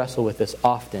people wrestle with this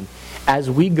often. As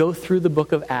we go through the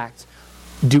book of Acts,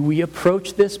 do we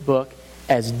approach this book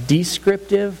as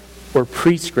descriptive or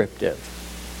prescriptive?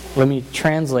 Let me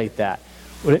translate that.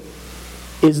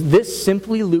 Is this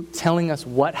simply Luke telling us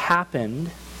what happened,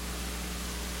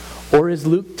 or is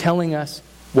Luke telling us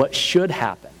what should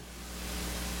happen?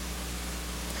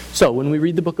 So, when we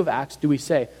read the book of Acts, do we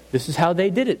say, this is how they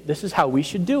did it, this is how we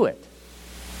should do it?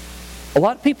 A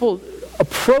lot of people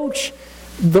approach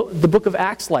the book of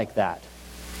Acts like that.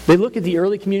 They look at the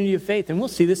early community of faith, and we'll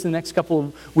see this in the next couple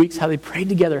of weeks, how they prayed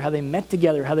together, how they met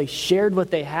together, how they shared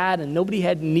what they had, and nobody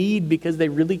had need because they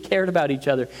really cared about each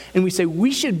other. And we say,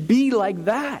 we should be like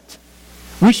that.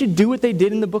 We should do what they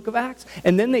did in the book of Acts.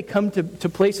 And then they come to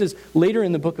places later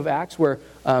in the book of Acts where,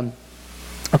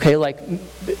 like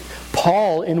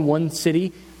Paul in one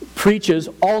city preaches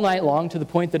all night long to the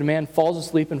point that a man falls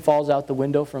asleep and falls out the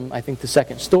window from, I think, the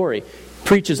 2nd story.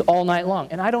 Preaches all night long.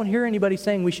 And I don't hear anybody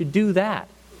saying we should do that.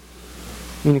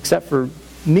 I mean, except for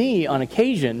me on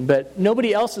occasion, but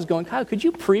nobody else is going, Kyle, could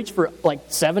you preach for like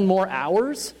 7 more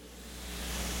hours?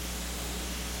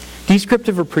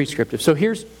 Descriptive or prescriptive? So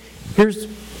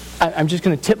I'm just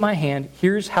going to tip my hand.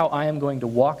 Here's how I am going to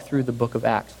walk through the book of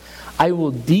Acts. I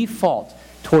will default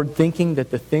toward thinking that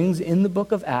the things in the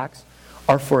book of Acts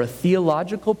are for a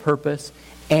theological purpose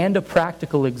and a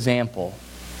practical example,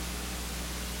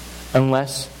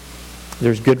 unless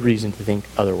there's good reason to think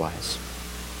otherwise.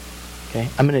 Okay?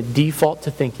 I'm going to default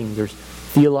to thinking there's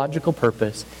theological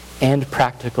purpose and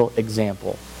practical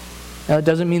example. Now, it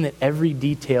doesn't mean that every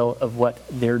detail of what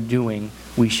they're doing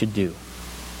we should do.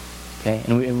 Okay?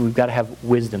 And we've got to have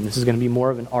wisdom. This is going to be more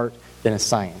of an art than a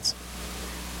science.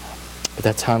 But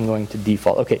that's how I'm going to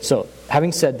default. Okay, so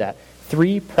having said that,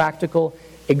 3 practical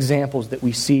examples that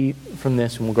we see from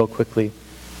this, and we'll go quickly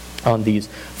on these.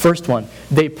 First one,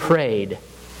 they prayed.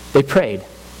 They prayed.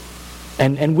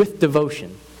 And with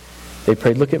devotion. They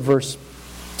prayed. Look at verse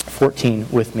 14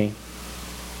 with me.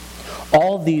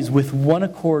 All these with one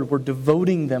accord were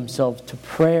devoting themselves to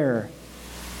prayer.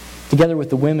 Together with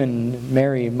the women,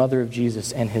 Mary, mother of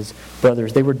Jesus, and his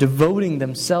brothers. They were devoting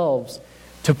themselves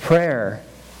to prayer.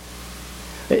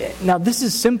 Now, this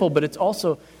is simple, but it's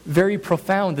also very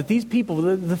profound. That these people,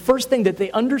 the first thing that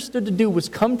they understood to do was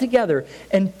come together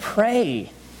and pray.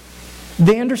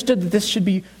 They understood that this should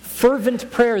be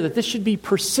fervent prayer, that this should be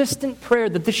persistent prayer,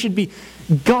 that this should be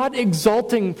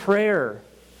God-exalting prayer.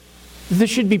 This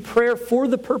should be prayer for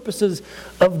the purposes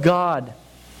of God.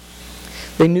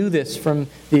 They knew this from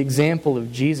the example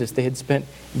of Jesus. They had spent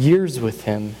years with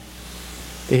him.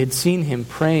 They had seen him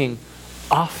praying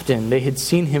often. They had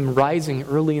seen him rising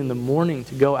early in the morning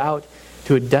to go out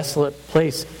to a desolate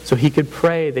place so he could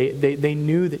pray. They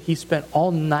knew that he spent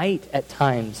all night at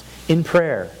times in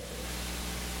prayer.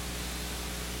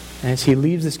 And as he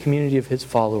leaves this community of his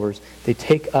followers, they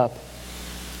take up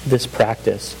this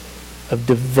practice of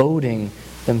devoting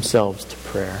themselves to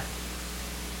prayer.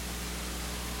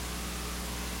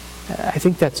 I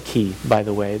think that's key, by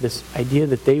the way, this idea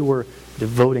that they were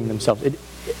devoting themselves.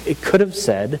 It could have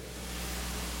said,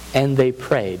 and they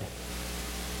prayed.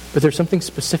 But there's something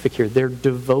specific here. They're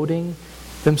devoting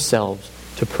themselves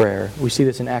to prayer. We see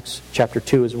this in Acts chapter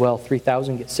 2 as well.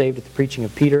 3,000 get saved at the preaching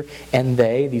of Peter, and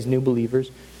they, these new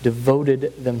believers,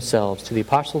 devoted themselves to the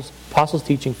apostles'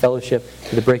 teaching, fellowship,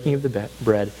 to the breaking of the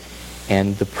bread,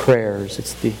 and the prayers.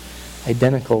 It's the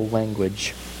identical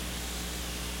language.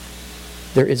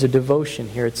 There is a devotion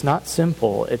here. It's not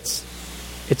simple. It's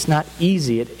not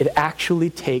easy. It actually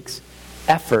takes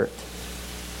effort.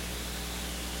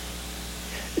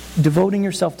 Devoting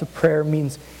yourself to prayer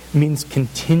means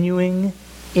continuing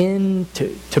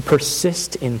to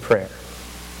persist in prayer.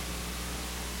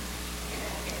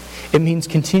 It means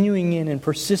continuing in and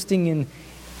persisting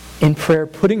in prayer,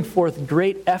 putting forth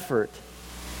great effort.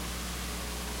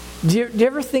 Do you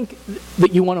ever think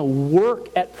that you want to work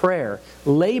at prayer,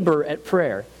 labor at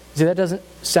prayer? See, that doesn't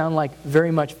sound like very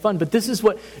much fun, but this is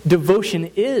what devotion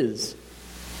is.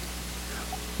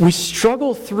 We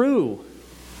struggle through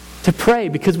to pray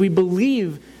because we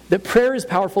believe that prayer is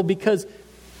powerful because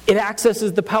it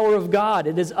accesses the power of God.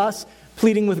 It is us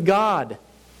pleading with God.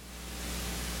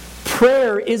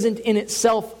 Prayer isn't in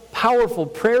itself powerful.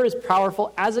 Prayer is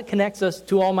powerful as it connects us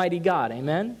to Almighty God.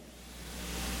 Amen?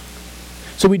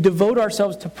 So we devote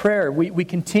ourselves to prayer. We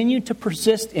continue to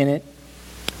persist in it,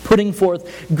 putting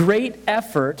forth great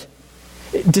effort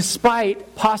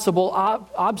despite possible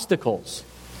obstacles.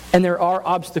 And there are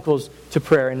obstacles to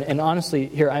prayer. And honestly,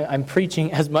 here I'm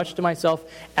preaching as much to myself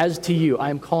as to you.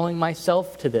 I'm calling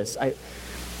myself to this. I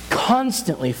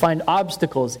constantly find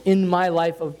obstacles in my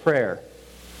life of prayer.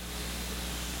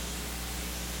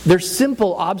 They're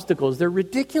simple obstacles. They're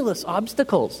ridiculous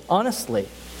obstacles, honestly.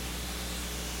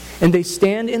 And they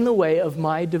stand in the way of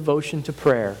my devotion to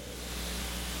prayer.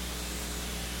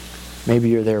 Maybe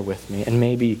you're there with me, and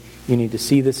maybe you need to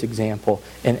see this example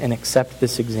and accept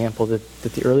this example that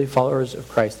the early followers of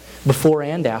Christ, before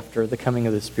and after the coming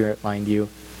of the Spirit, mind you,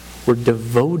 were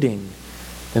devoting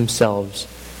themselves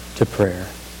to prayer.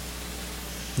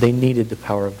 They needed the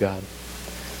power of God.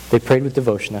 They prayed with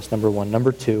devotion. That's number one.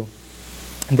 Number two,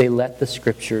 they let the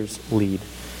Scriptures lead.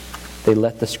 They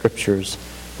let the Scriptures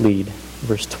lead.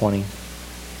 Verse 20.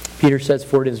 Peter says,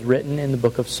 "For it is written in the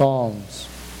book of Psalms,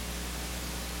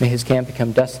 may his camp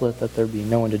become desolate, that there be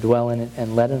no one to dwell in it,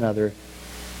 and let another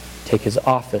take his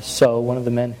office." So one of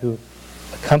the men who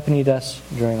accompanied us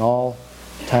during all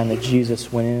the time that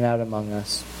Jesus went in and out among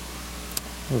us,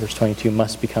 verse 22,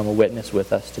 must become a witness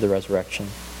with us to the resurrection.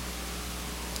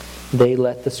 They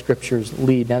let the Scriptures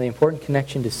lead. Now the important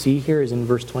connection to see here is in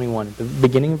verse 21. At the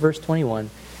beginning of verse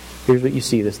 21, here's what you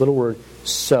see, this little word,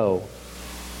 so.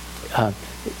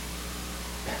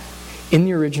 In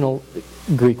the original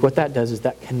Greek, what that does is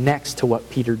that connects to what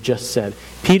Peter just said.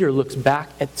 Peter looks back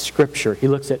at Scripture. He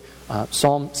looks at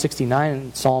Psalm 69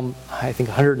 and Psalm, I think,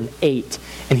 108.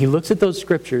 And he looks at those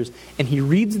Scriptures, and he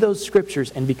reads those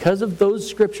Scriptures, and because of those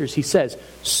Scriptures, he says,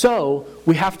 so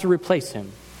we have to replace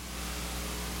him.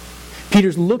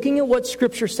 Peter's looking at what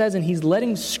Scripture says, and he's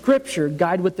letting Scripture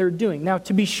guide what they're doing. Now,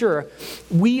 to be sure,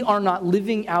 we are not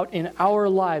living out in our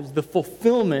lives the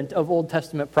fulfillment of Old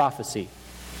Testament prophecy.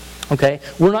 Okay?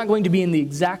 We're not going to be in the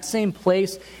exact same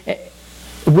place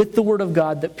with the Word of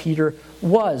God that Peter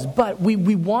was. But we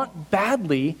want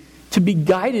badly to be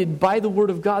guided by the Word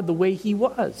of God the way he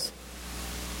was.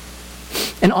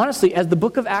 And honestly, as the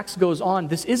book of Acts goes on,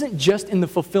 this isn't just in the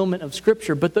fulfillment of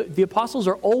Scripture, but the apostles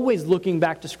are always looking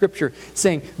back to Scripture,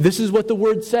 saying, this is what the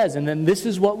Word says, and then this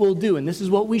is what we'll do, and this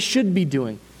is what we should be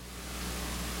doing.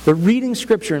 They're reading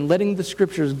Scripture and letting the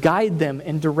Scriptures guide them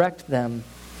and direct them.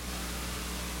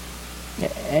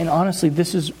 And honestly,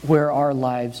 this is where our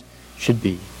lives should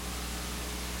be.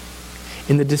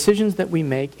 In the decisions that we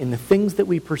make, in the things that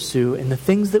we pursue, in the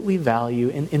things that we value,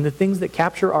 in the things that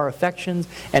capture our affections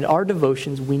and our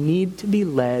devotions, we need to be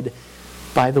led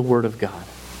by the Word of God.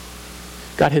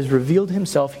 God has revealed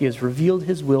Himself. He has revealed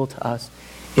His will to us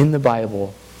in the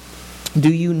Bible.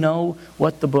 Do you know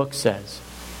what the book says?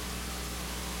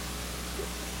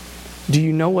 Do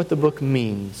you know what the book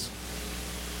means?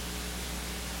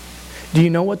 Do you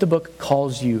know what the book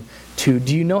calls you to?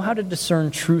 Do you know how to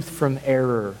discern truth from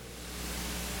error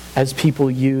as people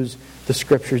use the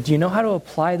Scriptures? Do you know how to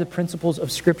apply the principles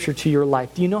of Scripture to your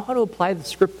life? Do you know how to apply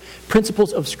the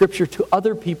principles of Scripture to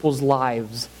other people's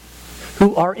lives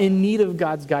who are in need of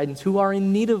God's guidance, who are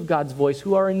in need of God's voice,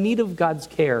 who are in need of God's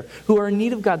care, who are in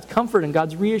need of God's comfort and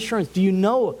God's reassurance? Do you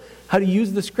know how to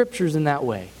use the Scriptures in that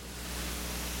way?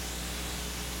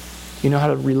 Do you know how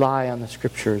to rely on the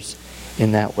Scriptures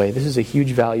in that way? This is a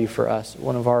huge value for us.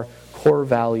 One of our core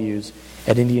values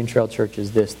at Indian Trail Church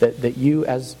is this, that you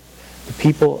as the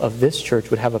people of this church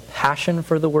would have a passion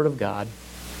for the Word of God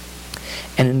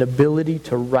and an ability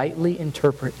to rightly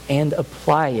interpret and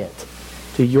apply it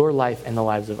to your life and the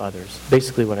lives of others.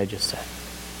 Basically what I just said.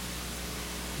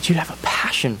 That you'd have a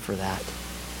passion for that,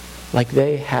 like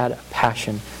they had a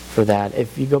passion for that.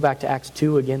 If you go back to Acts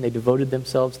 2, again, they devoted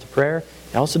themselves to prayer.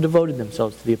 They also devoted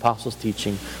themselves to the apostles'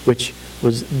 teaching, which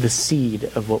was the seed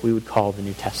of what we would call the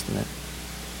New Testament.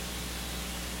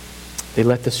 They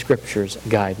let the Scriptures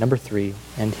guide. Number 3,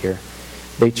 end here.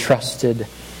 They trusted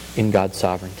in God's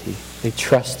sovereignty. They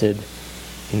trusted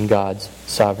in God's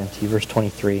sovereignty. Verse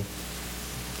 23.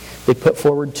 They put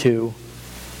forward 2.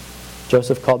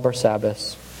 Joseph called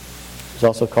Barsabbas. He was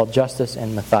also called Justus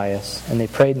and Matthias. And they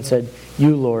prayed and said,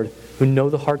 you, Lord, who know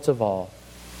the hearts of all,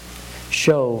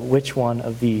 show which one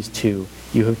of these 2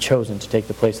 you have chosen to take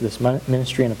the place of this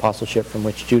ministry and apostleship from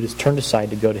which Judas turned aside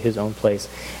to go to his own place.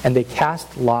 And they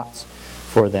cast lots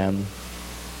for them,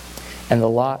 and the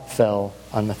lot fell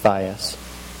on Matthias.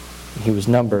 He was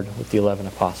numbered with the 11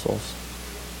 apostles.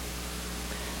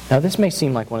 Now this may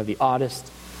seem like one of the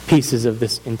oddest pieces of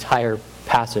this entire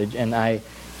passage, and I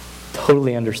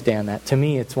totally understand that. To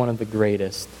me, it's one of the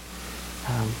greatest.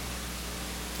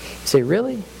 You say,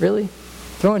 really? Really?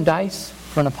 Throwing dice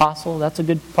for an apostle, that's a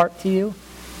good part to you?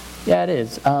 Yeah, it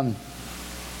is.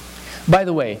 By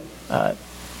the way,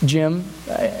 Jim,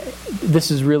 this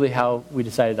is really how we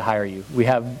decided to hire you. We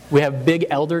have big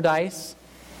elder dice,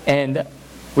 and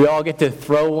we all get to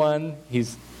throw one.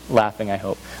 He's laughing, I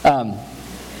hope.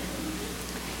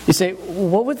 You say,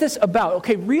 what was this about?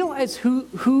 Okay, realize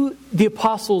who the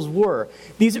apostles were.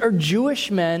 These are Jewish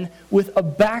men with a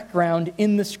background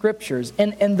in the Scriptures.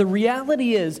 And the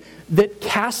reality is that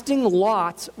casting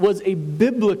lots was a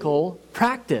biblical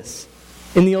practice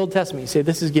in the Old Testament. You say,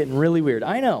 this is getting really weird.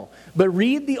 I know. But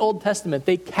read the Old Testament.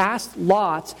 They cast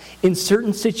lots in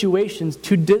certain situations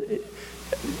to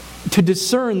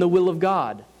discern the will of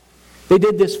God. They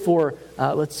did this for,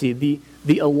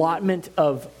 the allotment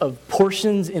of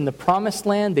portions in the Promised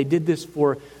Land. They did this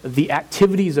for the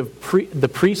activities of the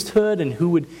priesthood and who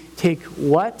would take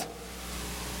what.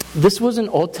 This was an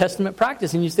Old Testament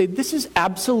practice. And you say, this is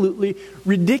absolutely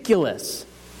ridiculous.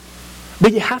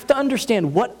 But you have to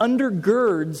understand what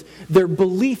undergirds their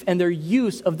belief and their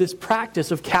use of this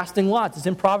practice of casting lots. It's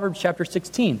in Proverbs chapter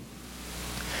 16.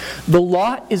 The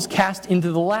lot is cast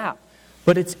into the lap,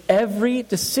 but its every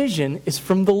decision is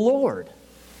from the Lord.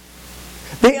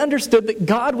 They understood that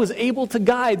God was able to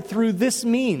guide through this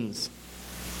means.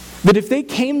 That if they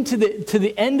came to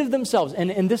the end of themselves,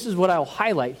 and this is what I'll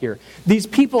highlight here, these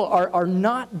people are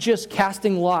not just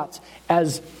casting lots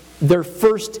as their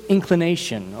first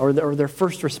inclination or their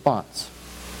first response.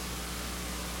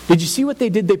 Did you see what they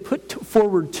did? They put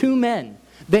forward 2 men.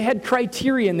 They had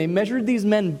criteria, and they measured these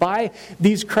men by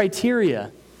these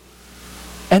criteria.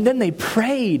 And then they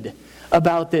prayed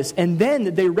about this. And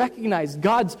then they recognized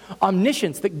God's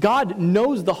omniscience, that God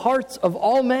knows the hearts of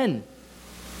all men.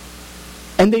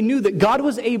 And they knew that God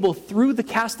was able, through the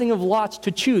casting of lots,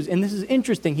 to choose. And this is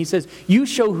interesting. He says, you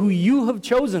show who you have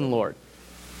chosen, Lord.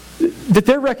 That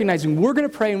they're recognizing, we're going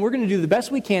to pray and we're going to do the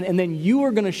best we can, and then you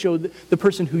are going to show the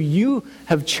person who you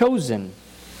have chosen.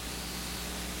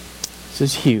 This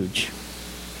is huge.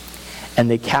 And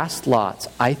they cast lots,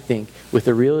 I think, with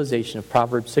the realization of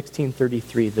Proverbs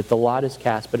 16:33, that the lot is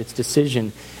cast, but its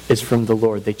decision is from the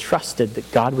Lord. They trusted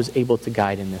that God was able to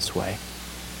guide in this way.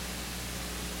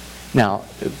 Now,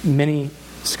 many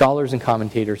scholars and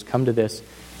commentators come to this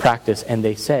practice and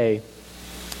they say,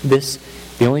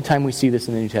 the only time we see this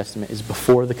in the New Testament is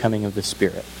before the coming of the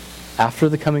Spirit. After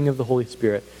the coming of the Holy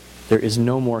Spirit, there is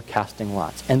no more casting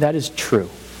lots. And that is true.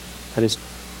 That is.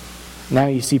 Now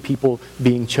you see people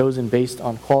being chosen based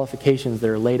on qualifications that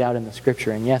are laid out in the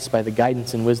Scripture, and yes, by the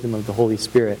guidance and wisdom of the Holy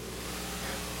Spirit.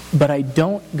 But I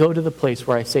don't go to the place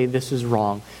where I say this is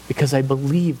wrong, because I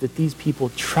believe that these people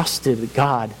trusted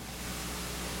God.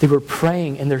 They were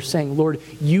praying and they're saying, Lord,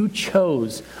 you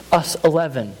chose us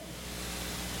 11.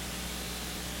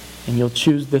 And you'll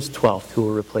choose this 12th who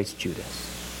will replace Judas.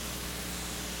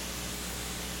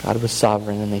 God was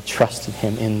sovereign and they trusted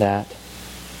him in that.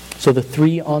 So the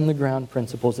 3 on-the-ground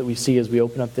principles that we see as we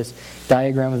open up this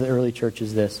diagram of the early church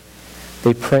is this.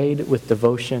 They prayed with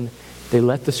devotion, they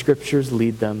let the Scriptures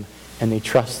lead them, and they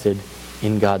trusted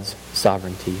in God's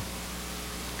sovereignty.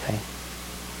 Okay.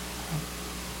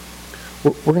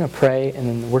 We're going to pray, and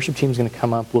then the worship team is going to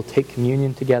come up. We'll take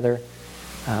communion together.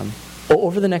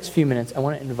 Over the next few minutes, I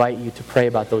want to invite you to pray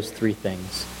about those 3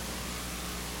 things.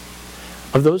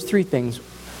 Of those 3 things,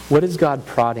 what is God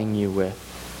prodding you with?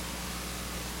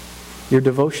 Your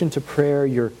devotion to prayer,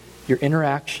 your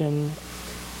interaction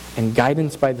and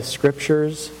guidance by the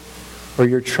Scriptures, or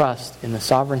your trust in the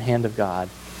sovereign hand of God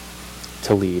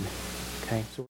to lead. Okay.